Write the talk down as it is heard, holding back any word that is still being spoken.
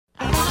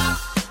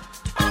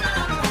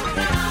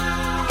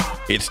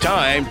It's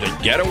time to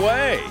get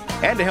away.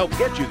 And to help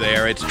get you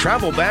there, it's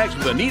Travel Bags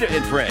with Anita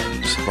and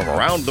Friends. From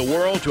around the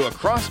world to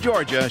across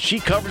Georgia, she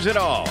covers it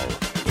all.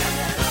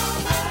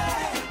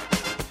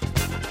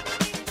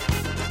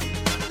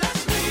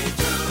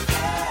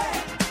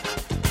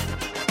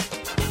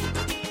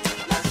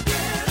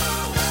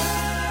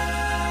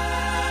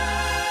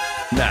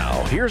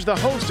 Now, here's the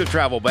host of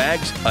Travel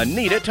Bags,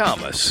 Anita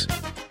Thomas.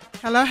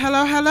 Hello,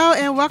 hello, hello,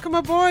 and welcome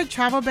aboard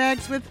Travel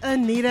Bags with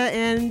Anita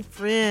and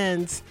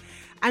Friends.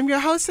 I'm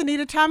your host,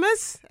 Anita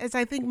Thomas, as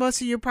I think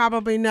most of you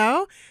probably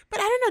know.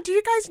 But I don't know, do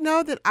you guys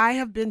know that I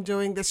have been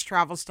doing this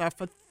travel stuff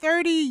for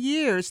 30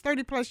 years,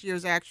 30 plus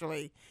years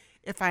actually,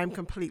 if I'm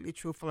completely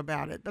truthful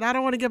about it. But I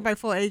don't want to give my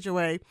full age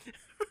away.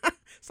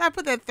 So I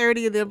put that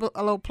 30 and then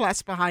a little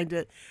plus behind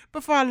it.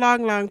 But for a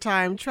long, long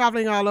time,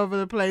 traveling all over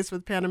the place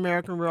with Pan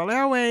American World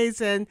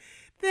Airways and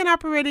then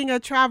operating a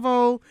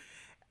travel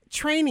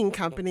training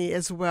company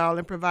as well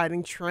and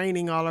providing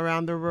training all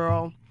around the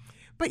world.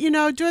 But, you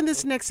know, during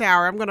this next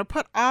hour, I'm going to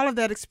put all of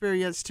that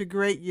experience to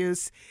great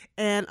use.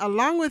 And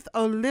along with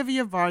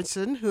Olivia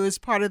Varnson, who is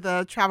part of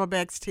the Travel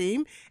Bags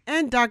team,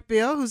 and Doc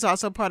Bill, who's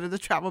also part of the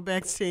Travel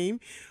Bags team,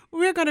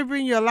 we're going to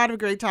bring you a lot of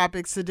great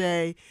topics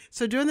today.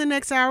 So during the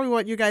next hour, we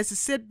want you guys to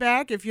sit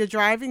back. If you're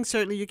driving,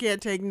 certainly you can't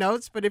take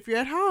notes. But if you're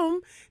at home,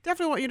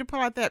 definitely want you to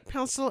pull out that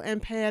pencil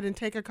and pad and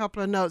take a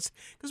couple of notes,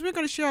 because we're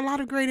going to share a lot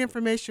of great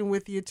information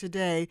with you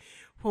today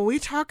when we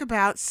talk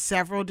about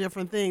several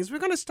different things. We're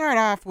going to start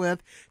off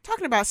with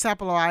talking about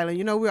Sapelo Island.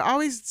 You know, we're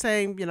always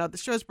saying, you know, the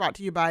show is brought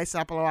to you by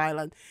Sapelo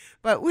Island.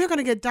 But we're going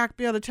to get Doc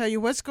Bill to tell you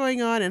what's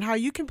going on and how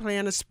you can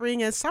plan a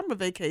spring and summer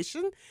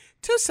vacation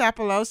to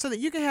Sapelo so that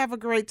you can have a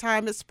great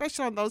time,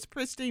 especially on those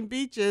pristine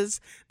beaches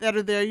that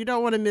are there. You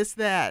don't want to miss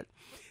that.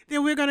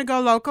 Then we're going to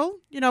go local.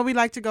 You know, we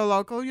like to go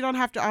local. You don't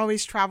have to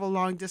always travel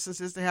long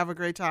distances to have a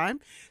great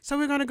time. So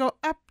we're going to go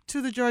up to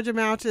the Georgia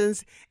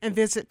mountains and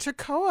visit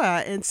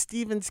Toccoa in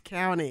Stevens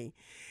County.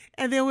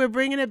 And then we're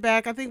bringing it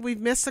back. I think we've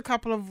missed a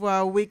couple of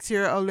weeks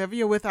here,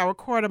 Olivia, with our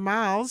quarter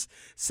miles.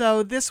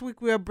 So this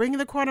week we're bringing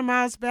the quarter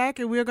miles back,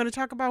 and we're going to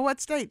talk about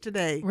what state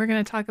today? We're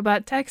going to talk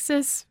about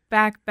Texas,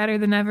 back better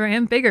than ever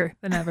and bigger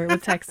than ever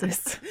with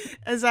Texas.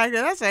 Exactly.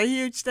 That's a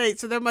huge state.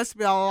 So there must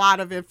be a lot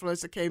of influence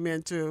that came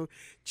into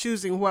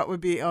choosing what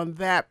would be on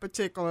that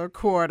particular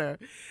quarter.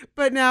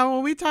 But now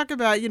when we talk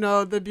about, you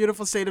know, the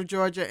beautiful state of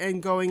Georgia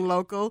and going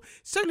local,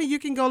 certainly you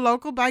can go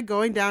local by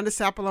going down to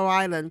Sapelo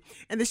Island.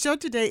 And the show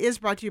today is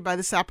brought to you by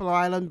the Sapelo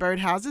Island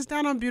Birdhouses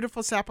down on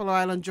beautiful Sapelo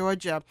Island,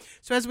 Georgia.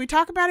 So as we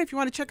talk about it, if you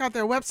want to check out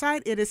their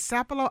website, it is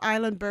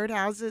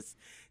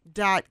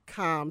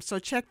SapeloIslandBirdhouses.com. So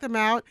check them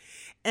out.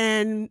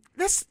 And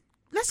let's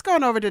go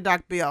on over to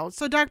Doc Bill.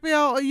 So Doc Bill,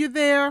 are you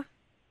there?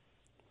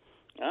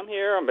 I'm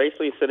here. I'm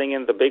basically sitting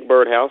in the big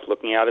birdhouse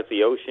looking out at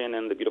the ocean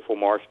and the beautiful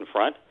marsh in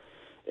front.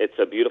 It's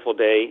a beautiful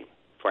day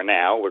for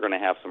now. We're going to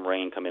have some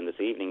rain come in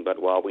this evening,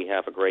 but while we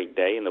have a great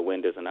day and the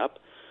wind isn't up,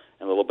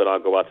 in a little bit I'll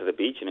go out to the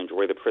beach and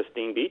enjoy the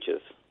pristine beaches.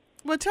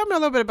 Well, tell me a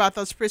little bit about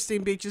those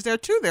pristine beaches. There are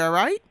two there,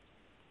 right?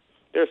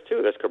 There's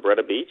two. There's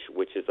Cabrera Beach,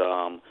 which is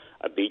a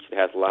beach that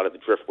has a lot of the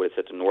driftwood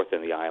at the north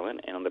end of the island.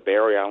 And on the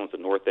Barrier Islands, the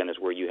north end is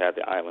where you have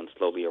the island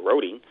slowly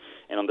eroding.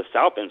 And on the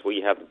south end is where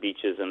you have the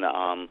beaches and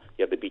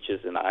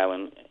the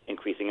island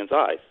increasing in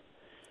size.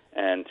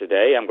 And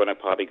today I'm going to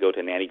probably go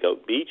to Nanny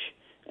Goat Beach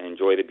and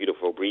enjoy the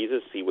beautiful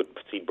breezes, see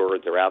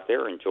birds are out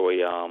there, enjoy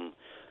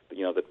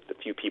the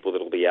few people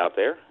that will be out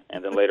there.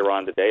 And then later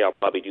on today I'll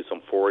probably do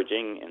some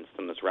foraging in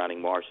some of the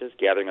surrounding marshes,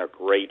 gathering a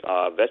great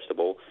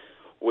vegetable,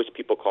 which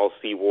people call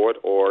seawort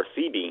or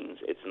sea beans.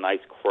 It's a nice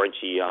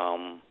crunchy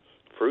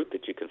fruit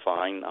that you can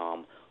find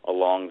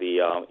along the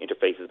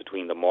interfaces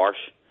between the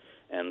marsh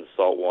and the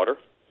salt water.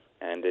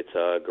 And it's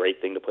a great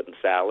thing to put in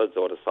salads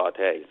or to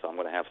saute. So I'm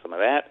going to have some of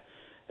that,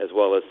 as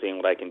well as seeing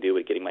what I can do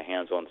with getting my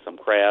hands on some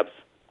crabs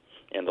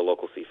and the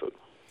local seafood.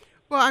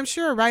 Well, I'm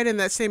sure right in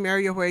that same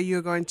area where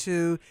you're going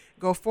to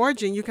go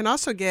foraging, you can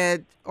also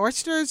get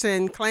oysters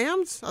and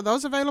clams. Are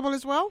those available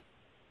as well?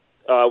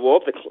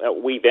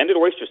 We've ended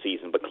oyster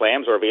season, but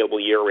clams are available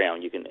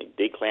year-round. You can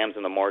dig clams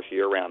in the marsh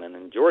year-round. And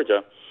in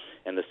Georgia,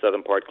 in the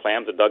southern part,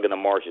 clams are dug in the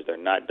marshes. They're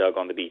not dug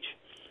on the beach.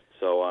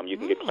 So you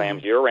can get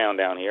clams year-round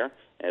down here,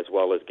 as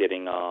well as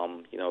getting,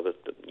 the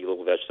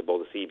little vegetable,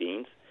 the sea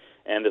beans.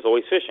 And there's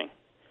always fishing.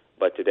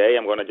 But today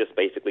I'm going to just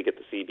basically get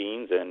the sea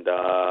beans and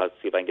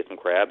see if I can get some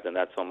crabs, and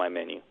that's on my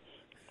menu.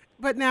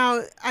 But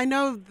now, I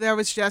know there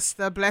was just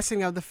the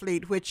Blessing of the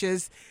Fleet, which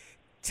is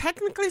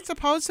technically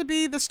supposed to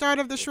be the start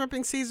of the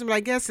shrimping season, but I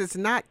guess it's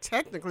not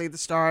technically the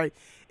start.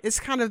 It's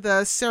kind of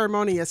the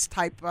ceremonious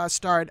type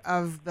start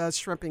of the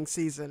shrimping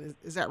season.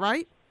 Is that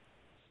right?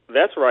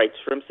 That's right.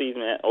 Shrimp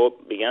season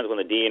begins when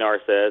the DNR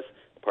says,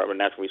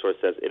 Department of Natural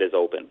Resources says it is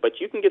open. But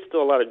you can get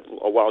still a lot of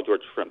wild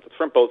Georgia shrimp. The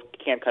shrimp boats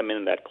can't come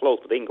in that close,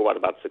 but they can go out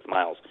about 6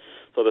 miles.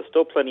 So there's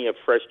still plenty of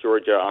fresh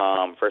Georgia,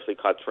 freshly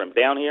caught shrimp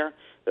down here.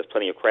 There's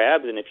plenty of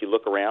crabs, and if you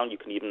look around, you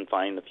can even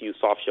find a few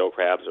soft-shell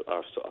crabs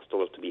are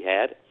still to be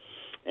had.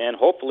 And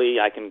hopefully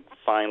I can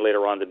find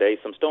later on today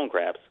some stone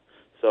crabs.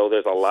 So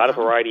there's a lot of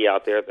variety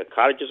out there. The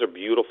cottages are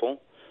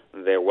beautiful.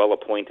 They're well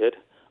appointed.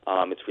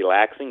 It's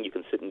relaxing. You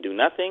can sit and do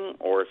nothing,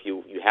 or if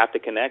you have to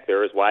connect,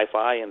 there is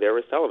Wi-Fi and there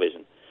is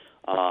television.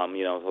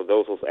 So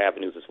those are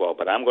avenues as well.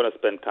 But I'm going to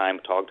spend time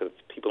talking to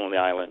the people on the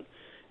island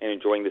and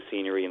enjoying the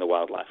scenery and the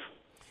wildlife.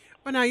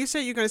 Well, now, you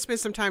said you're going to spend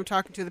some time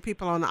talking to the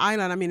people on the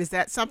island. I mean, is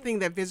that something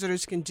that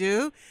visitors can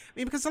do? I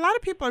mean, because a lot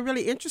of people are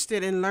really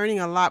interested in learning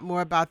a lot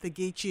more about the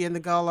Geechee and the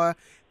Gullah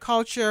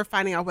culture,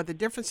 finding out what the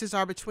differences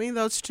are between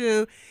those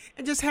two,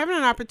 and just having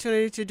an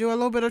opportunity to do a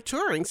little bit of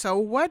touring. So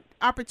what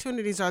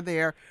opportunities are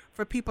there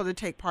for people to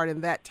take part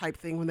in that type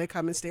thing when they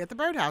come and stay at the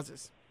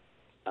birdhouses?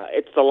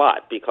 It's a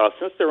lot, because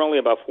since there are only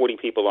about 40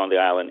 people on the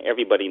island,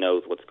 everybody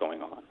knows what's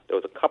going on. There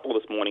was a couple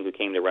this morning who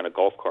came to rent a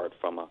golf cart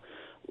from a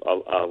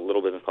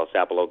little business called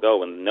Sapelo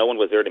Go, and no one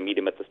was there to meet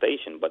him at the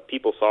station, but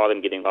people saw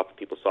them getting off, and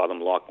people saw them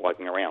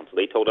walking around. So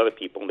they told other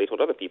people, and they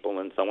told other people,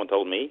 and someone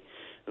told me,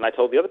 and I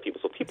told the other people.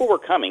 So people were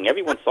coming.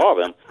 Everyone saw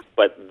them,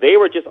 but they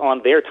were just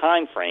on their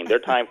time frame. Their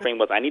time frame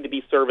was, I need to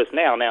be serviced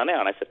now. And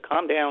I said,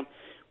 calm down.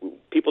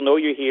 People know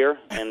you're here,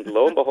 and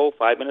lo and behold,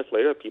 5 minutes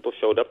later, people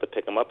showed up to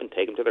pick them up and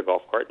take them to their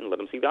golf cart and let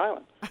them see the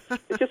island.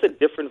 It's just a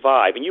different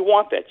vibe, and you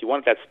want that. You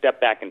want that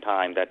step back in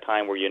time, that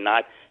time where you're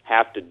not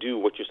have to do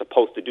what you're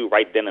supposed to do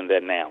right then and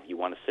then now. You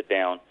want to sit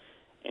down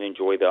and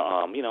enjoy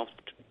the,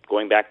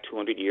 going back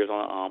 200 years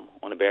on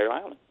a barrier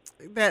island.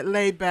 That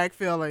laid-back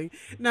feeling.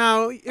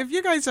 Now, if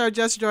you guys are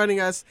just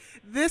joining us,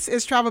 this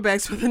is Travel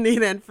Bags with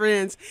Anita and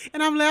Friends,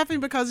 and I'm laughing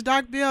because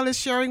Doc Bill is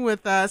sharing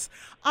with us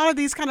all of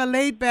these kind of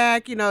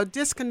laid-back,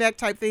 disconnect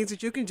type things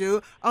that you can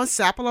do on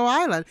Sapelo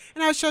Island.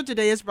 And our show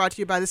today is brought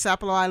to you by the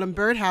Sapelo Island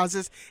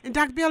Birdhouses, and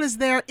Doc Bill is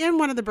there in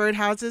one of the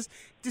birdhouses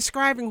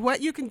describing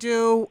what you can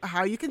do,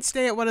 how you can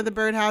stay at one of the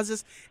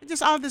birdhouses, and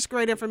just all this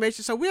great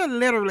information. So we're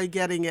literally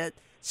getting it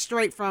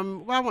straight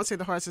from, well, I won't say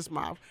the horse's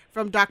mouth,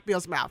 from Doc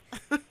Bill's mouth.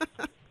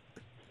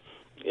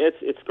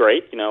 It's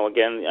great.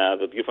 Again,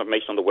 the beautiful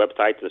information on the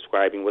website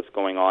describing what's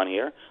going on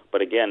here.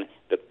 But again,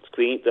 the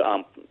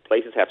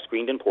places have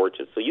screened-in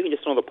porches, so you can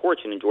just sit on the porch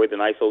and enjoy the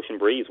nice ocean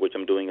breeze, which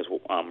I'm doing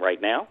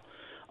right now.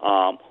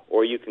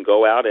 Or you can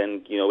go out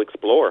and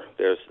explore.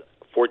 There's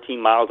 14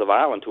 miles of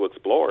island to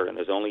explore, and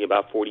there's only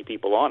about 40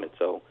 people on it.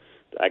 So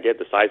I get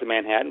the size of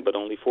Manhattan, but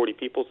only 40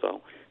 people.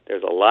 So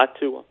there's a lot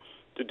to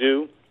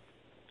do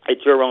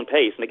at your own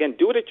pace. And again,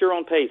 do it at your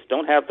own pace.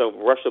 Don't have the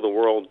rush of the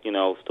world,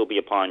 still be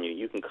upon you.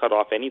 You can cut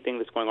off anything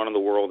that's going on in the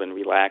world and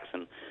relax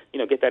and,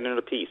 get that inner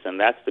peace. And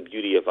that's the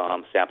beauty of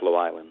Sapelo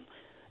Island.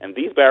 And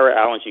these barrier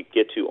islands you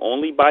get to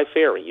only by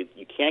ferry.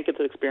 You can't get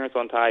this experience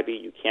on Tybee.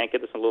 You can't get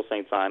this on Little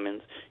St.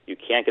 Simons. You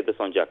can't get this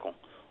on Jekyll.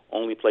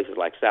 Only places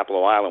like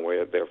Sapelo Island,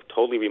 where they're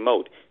totally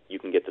remote, you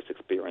can get this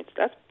experience.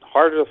 That's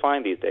harder to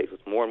find these days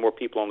with more and more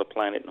people on the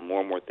planet and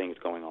more things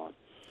going on.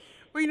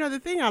 Well, the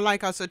thing I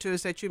like also, too,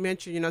 is that you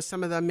mentioned,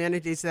 some of the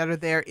amenities that are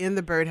there in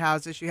the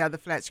birdhouses. You have the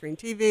flat screen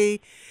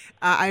TV.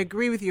 I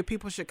agree with you.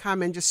 People should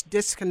come and just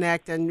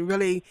disconnect and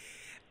really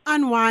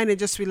unwind and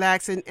just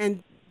relax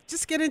and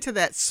just get into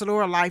that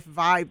slower life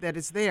vibe that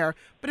is there.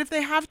 But if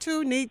they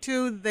need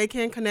to, they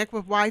can connect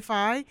with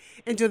Wi-Fi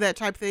and do that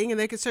type of thing. And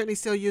they can certainly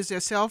still use their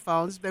cell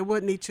phones. They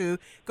would need to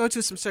go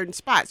to some certain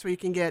spots where you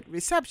can get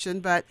reception,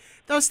 but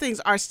those things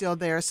are still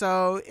there.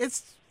 So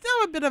it's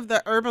still a bit of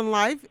the urban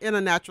life in a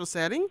natural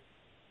setting.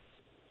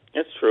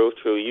 It's true.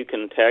 You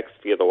can text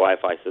via the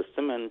Wi-Fi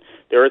system, and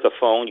there is a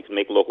phone. You can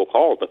make local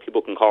calls, but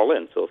people can call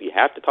in. So if you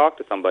have to talk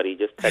to somebody,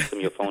 just text them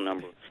your phone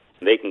number.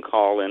 They can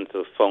call into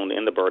the phone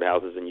in the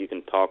birdhouses, and you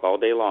can talk all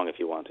day long if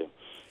you want to.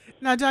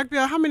 Now, Doc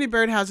Bill, how many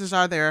birdhouses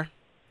are there?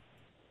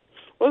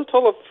 Well, there's a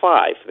total of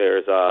 5.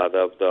 There's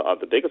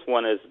the biggest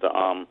one is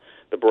the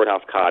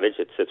Birdhouse Cottage.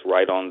 It sits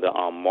right on the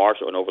marsh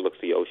and overlooks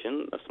the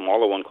ocean. A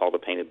smaller one called the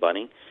Painted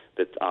Bunny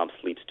that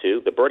sleeps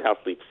 2. The birdhouse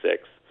sleeps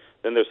 6.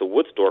 Then there's a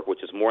wood stork,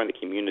 which is more in the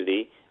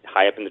community,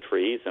 high up in the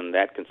trees, and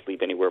that can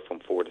sleep anywhere from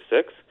 4 to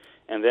 6.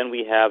 And then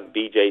we have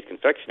BJ's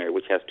Confectionery,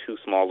 which has 2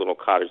 small little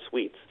cottage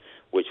suites,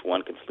 which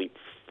one can sleep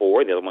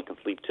 4, the other one can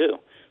sleep 2.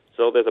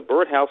 So there's a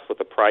birdhouse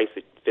with a price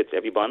that fits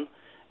everyone.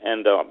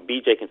 And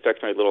BJ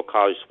Confectionery little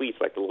cottage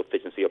suites, like the little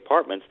efficiency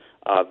apartments,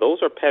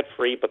 those are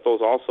pet-free, but those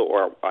also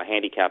are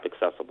handicap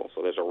accessible.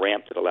 So there's a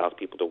ramp that allows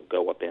people to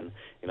go up in. You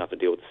don't have to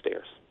deal with the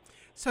stairs.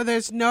 So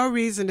there's no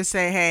reason to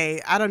say,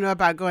 hey, I don't know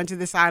about going to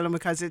this island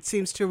because it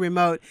seems too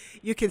remote.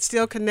 You can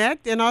still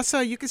connect, and also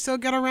you can still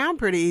get around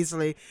pretty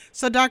easily.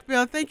 So, Doc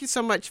Bill, thank you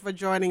so much for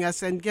joining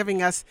us and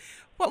giving us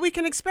what we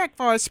can expect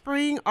for a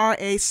spring or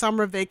a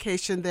summer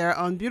vacation there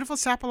on beautiful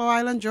Sapelo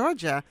Island,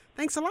 Georgia.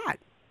 Thanks a lot.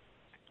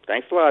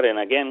 Thanks a lot. And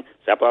again,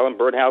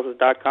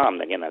 SapeloIslandBirdhouses.com.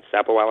 Again, that's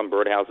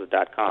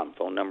SapeloIslandBirdhouses.com.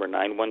 Phone number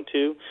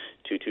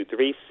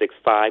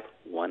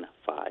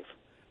 912-223-6515.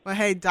 Well,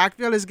 hey, Doc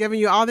Bill is giving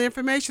you all the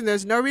information.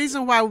 There's no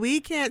reason why we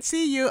can't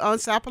see you on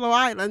Sapelo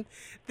Island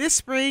this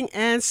spring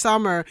and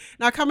summer.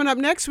 Now, coming up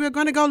next, we're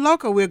going to go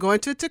local. We're going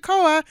to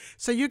Toccoa.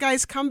 So you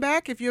guys come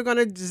back. If you're going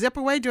to zip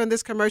away during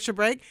this commercial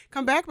break,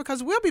 come back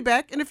because we'll be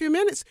back in a few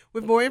minutes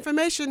with more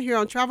information here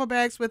on Travel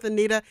Bags with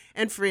Anita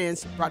and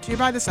Friends, brought to you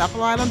by the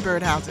Sapelo Island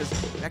Birdhouses.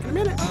 Back in a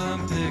minute.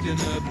 I'm picking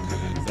up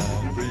good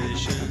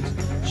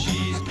vibrations.